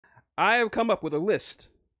I have come up with a list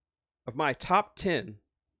of my top 10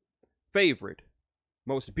 favorite,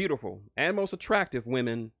 most beautiful, and most attractive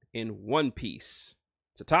women in One Piece.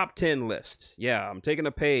 It's a top 10 list. Yeah, I'm taking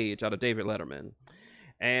a page out of David Letterman.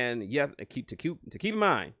 And yeah, to keep in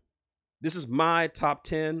mind, this is my top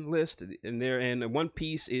 10 list, and One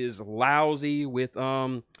Piece is lousy with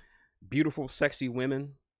beautiful, sexy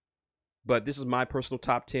women. But this is my personal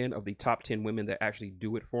top 10 of the top 10 women that actually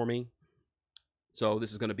do it for me. So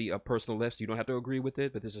this is going to be a personal list. You don't have to agree with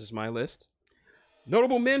it, but this is my list.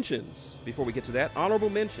 Notable mentions, before we get to that, honorable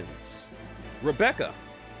mentions. Rebecca,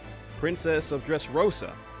 Princess of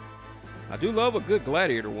Dressrosa. I do love a good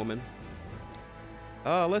gladiator woman.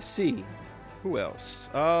 Let's see. Who else?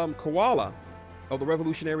 Koala of the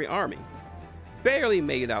Revolutionary Army. Barely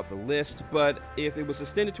made out the list, but if it was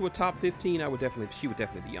extended to a top 15, she would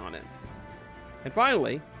definitely be on it. And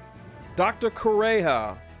finally, Dr.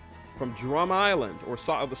 Kureha from Drum Island, or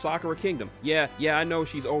of the Sakura Kingdom. Yeah, I know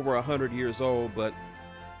she's over 100 years old, but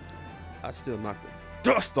I still knock the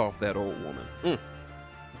dust off that old woman.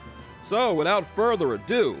 So, without further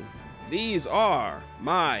ado, these are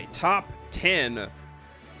my top 10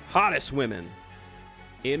 hottest women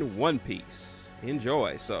in One Piece.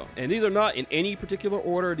 Enjoy. So, and these are not in any particular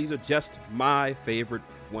order. These are just my favorite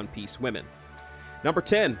One Piece women. Number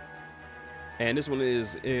 10, and this one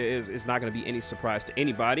is not going to be any surprise to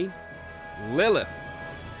anybody. Lilith,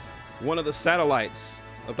 one of the satellites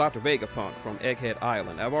of Dr. Vegapunk from Egghead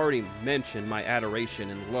Island. I've already mentioned my adoration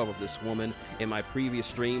and love of this woman in my previous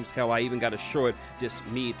streams. Hell, I even got a short just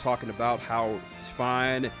me talking about how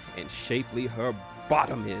fine and shapely her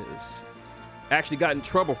bottom is. Actually got in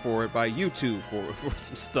trouble for it by YouTube for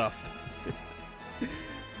some stuff.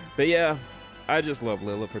 But yeah, I just love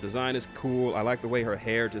Lilith. Her design is cool. I like the way her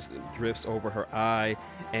hair just drifts over her eye,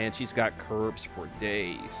 and she's got curves for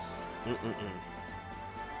days.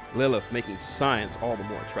 Lilith making science all the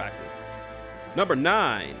more attractive. Number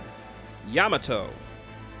 9, Yamato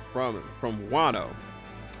from Wano.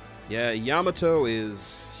 Yeah, Yamato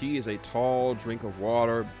she is a tall drink of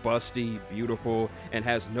water, busty, beautiful, and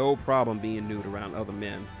has no problem being nude around other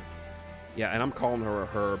men. Yeah, and I'm calling her a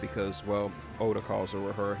her because, well, Oda calls her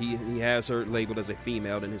a her. He has her labeled as a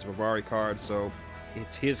female in his Vivari card, so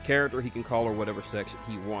it's his character. He can call her whatever sex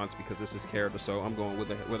he wants because it's his character, so I'm going with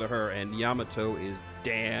a her. And Yamato is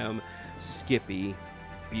damn skippy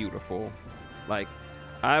beautiful. Like,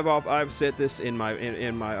 I've said this in my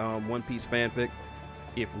One Piece fanfic.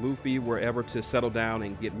 If Luffy were ever to settle down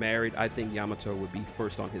and get married, I think Yamato would be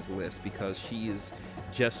first on his list because she is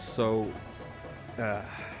just so...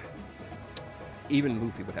 even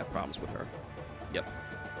Luffy would have problems with her. Yep.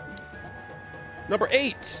 Number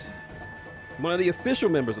 8. One of the official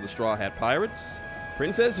members of the Straw Hat Pirates,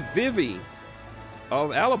 Princess Vivi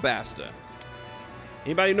of Alabasta.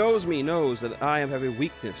 Anybody knows me knows that I have a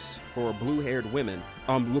weakness for blue-haired women.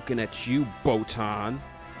 I'm looking at you, Botan.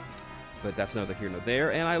 But that's neither here nor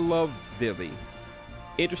there, and I love Vivi.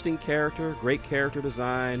 Interesting character, great character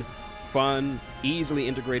design, fun, easily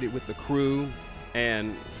integrated with the crew,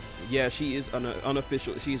 and yeah, she is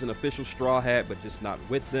she's an official Straw Hat, but just not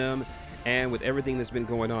with them. And with everything that's been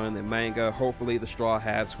going on in the manga, hopefully the Straw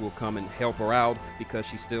Hats will come and help her out because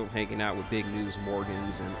she's still hanging out with Big News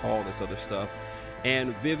Morgans and all this other stuff.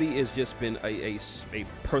 And Vivi has just been a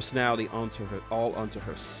personality all unto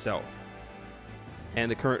herself.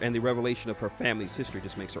 And the revelation of her family's history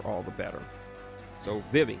just makes her all the better. So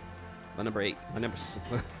Vivi, my number 8.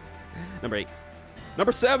 Number 8.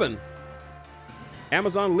 Number 7.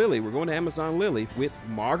 Amazon Lily. We're going to Amazon Lily with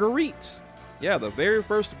Marguerite. Yeah, the very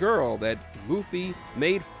first girl that Luffy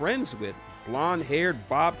made friends with. Blonde-haired,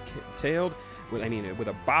 bob-tailed, with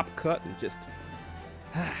a bob cut and just...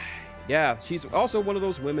 yeah, she's also one of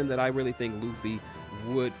those women that I really think Luffy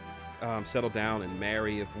would settle down and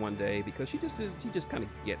marry if one day, because she just kind of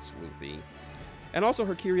gets Luffy. And also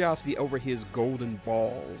her curiosity over his golden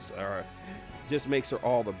balls just makes her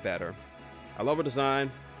all the better. I love her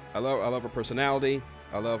design. I love her personality.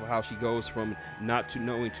 I love how she goes from not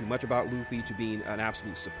knowing too much about Luffy to being an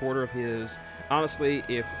absolute supporter of his. Honestly,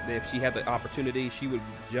 if she had the opportunity, she would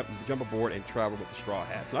jump aboard and travel with the Straw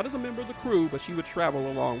Hats. Not as a member of the crew, but she would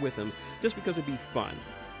travel along with him just because it'd be fun.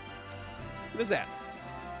 So there's that.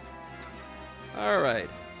 All right.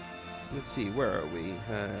 Let's see. Where are we?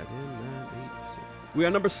 We are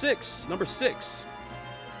number 6. Number 6.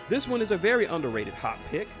 This one is a very underrated hot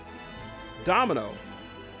pick. Domino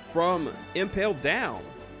from Impaled Down.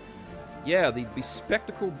 Yeah, the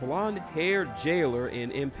bespectacled blonde-haired jailer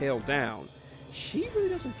in Impaled Down. She really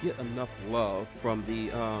doesn't get enough love from the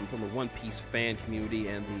One Piece fan community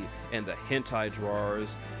and the hentai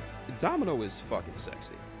drawers. Domino is fucking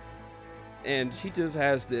sexy. and she just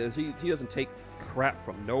has this. She doesn't take crap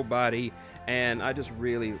from nobody, and I just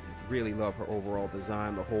really love her overall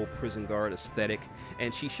design, the whole prison guard aesthetic,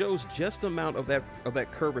 and she shows just amount of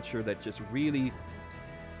that curvature that just really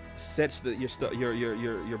sets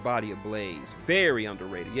your body ablaze. Very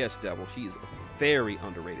underrated. Yes, Devil. She's a very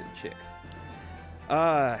underrated chick.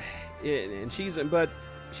 And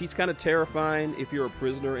she's kind of terrifying if you're a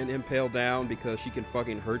prisoner and impaled down, because she can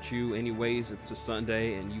fucking hurt you anyways. It's a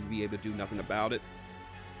Sunday and you be able to do nothing about it.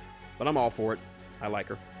 But I'm all for it. I like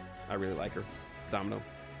her. I really like her. Domino.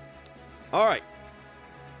 All right.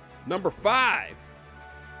 Number 5.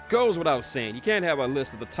 Goes without saying, you can't have a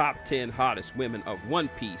list of the top 10 hottest women of One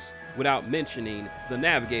Piece without mentioning the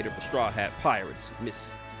navigator of the Straw Hat Pirates,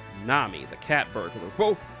 Miss Nami, the cat burglar,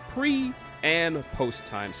 both pre- and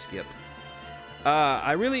post-time skip.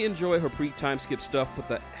 I really enjoy her pre-time skip stuff,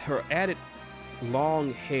 but her added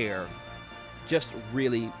long hair just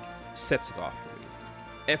really sets it off for me.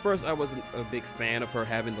 At first, I wasn't a big fan of her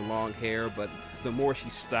having the long hair, but the more she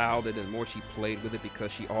styled it and the more she played with it,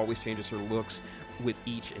 because she always changes her looks with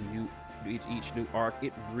each new arc,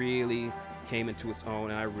 it really came into its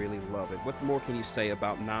own, and I really love it. What more can you say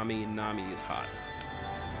about Nami? Nami is hot.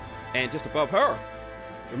 And just above her,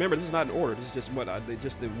 remember, this is not in order. This is just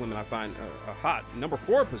just the women I find hot. Number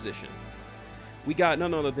 4 position, we got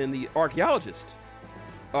none other than the archaeologist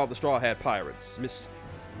of the Straw Hat Pirates, Miss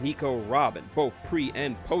Nico Robin, both pre-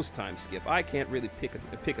 and post-time skip. I can't really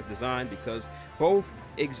pick a design, because both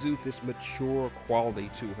exude this mature quality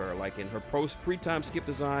to her. Like in her pre-time skip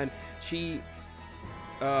design, she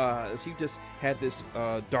just had this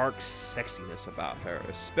dark sexiness about her,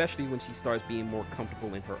 especially when she starts being more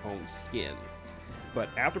comfortable in her own skin. But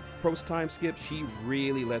after post-time skip, she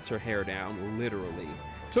really lets her hair down, literally.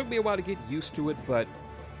 Took me a while to get used to it, but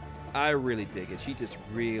I really dig it. She just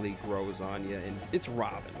really grows on you, and it's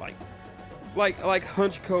Robin. Like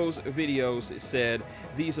Hunchko's videos said,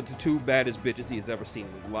 these are the 2 baddest bitches he has ever seen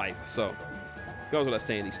in his life. So, goes without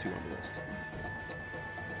saying, these 2 on the list.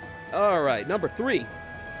 All right, number 3,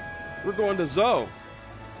 we're going to Zoe,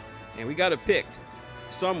 and we got to pick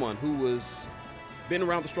someone who was been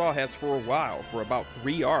around the Straw Hats for a while, for about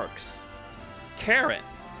 3 arcs. Carrot.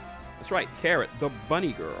 That's right, Carrot, the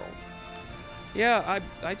bunny girl. Yeah,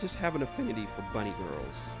 I just have an affinity for bunny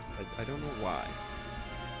girls. I don't know why.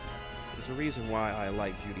 There's a reason why I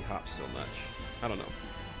like Judy Hopps so much. I don't know.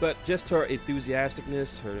 But just her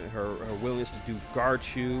enthusiasticness, her willingness to do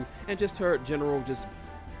Garchu, and just her general,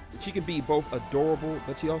 she can be both adorable,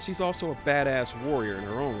 but she's also a badass warrior in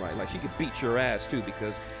her own right. Like, she could beat your ass too,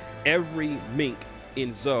 because every mink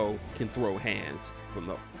in Zoe can throw hands.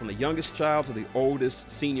 From the youngest child to the oldest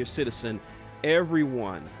senior citizen,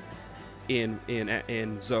 everyone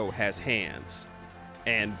in Zoe has hands,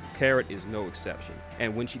 and Carrot is no exception.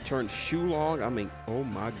 And when she turns Shulong, I mean, oh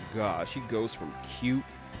my god, she goes from cute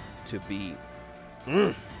to be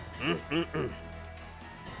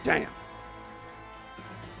damn.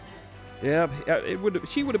 Yeah,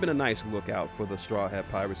 she would have been a nice lookout for the Straw Hat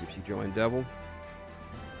Pirates if she joined Devil.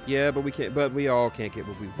 Yeah, but we all can't get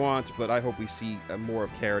what we want. But I hope we see more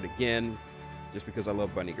of Carrot again, just because I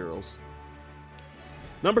love bunny girls.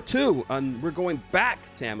 Number 2, we're going back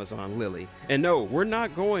to Amazon Lily. And no, we're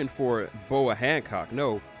not going for Boa Hancock.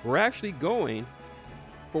 No, we're actually going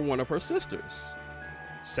for one of her sisters,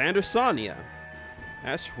 Sandersonia.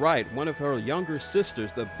 That's right, one of her younger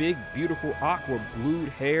sisters, the big, beautiful, aqua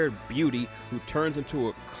blue-haired beauty who turns into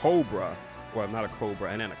a cobra. Well, not a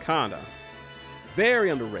cobra, an anaconda. Very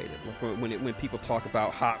underrated when people talk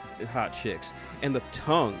about hot chicks. And the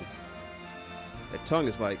tongue. That tongue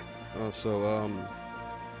is like,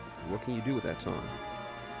 what can you do with that tongue?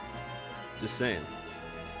 Just saying.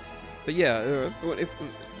 But yeah,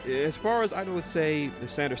 as far as I would say,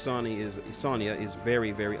 Sonia is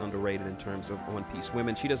very, very underrated in terms of One Piece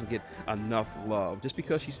women. She doesn't get enough love. Just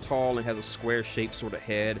because she's tall and has a square-shaped sort of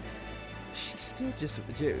head, she's still just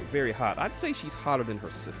very hot. I'd say she's hotter than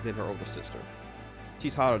her older sister.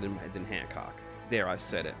 She's hotter than Hancock. There, I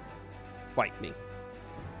said it. Fight me.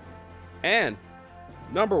 And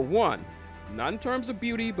number 1, not in terms of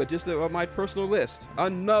beauty, but just on my personal list,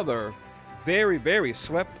 another very, very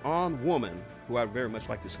slept-on woman who I'd very much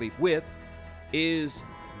like to sleep with is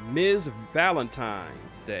Ms.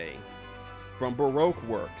 Valentine's Day from Baroque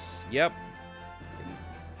Works. Yep.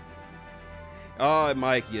 Oh,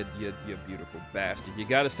 Mike, you beautiful bastard. You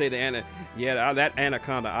gotta say that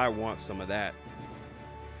anaconda, I want some of that.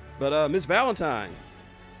 But Ms. Valentine,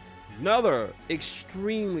 another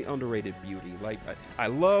extremely underrated beauty. Like, I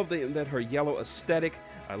love that her yellow aesthetic.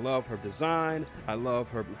 I love her design. I love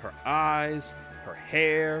her eyes, her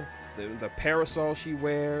hair, the parasol she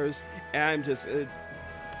wears. I'm just,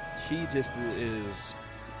 she just is,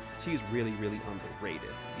 she's really, really underrated.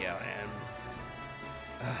 Yeah, and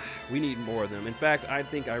we need more of them. In fact, I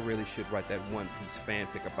think I really should write that One Piece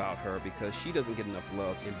fanfic about her, because she doesn't get enough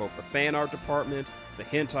love in both the fan art department, the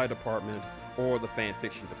hentai department, or the fan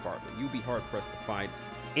fiction department. You'd be hard pressed to find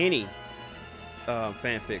any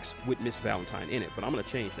fanfics with Miss Valentine in it, but I'm gonna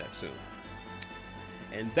change that soon.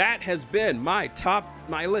 And that has been my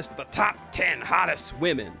list of the top 10 hottest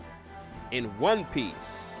women in One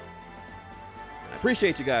Piece. I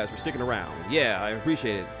appreciate you guys for sticking around. Yeah, I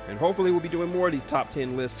appreciate it. And hopefully we'll be doing more of these top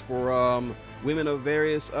 10 lists for women of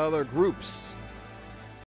various other groups.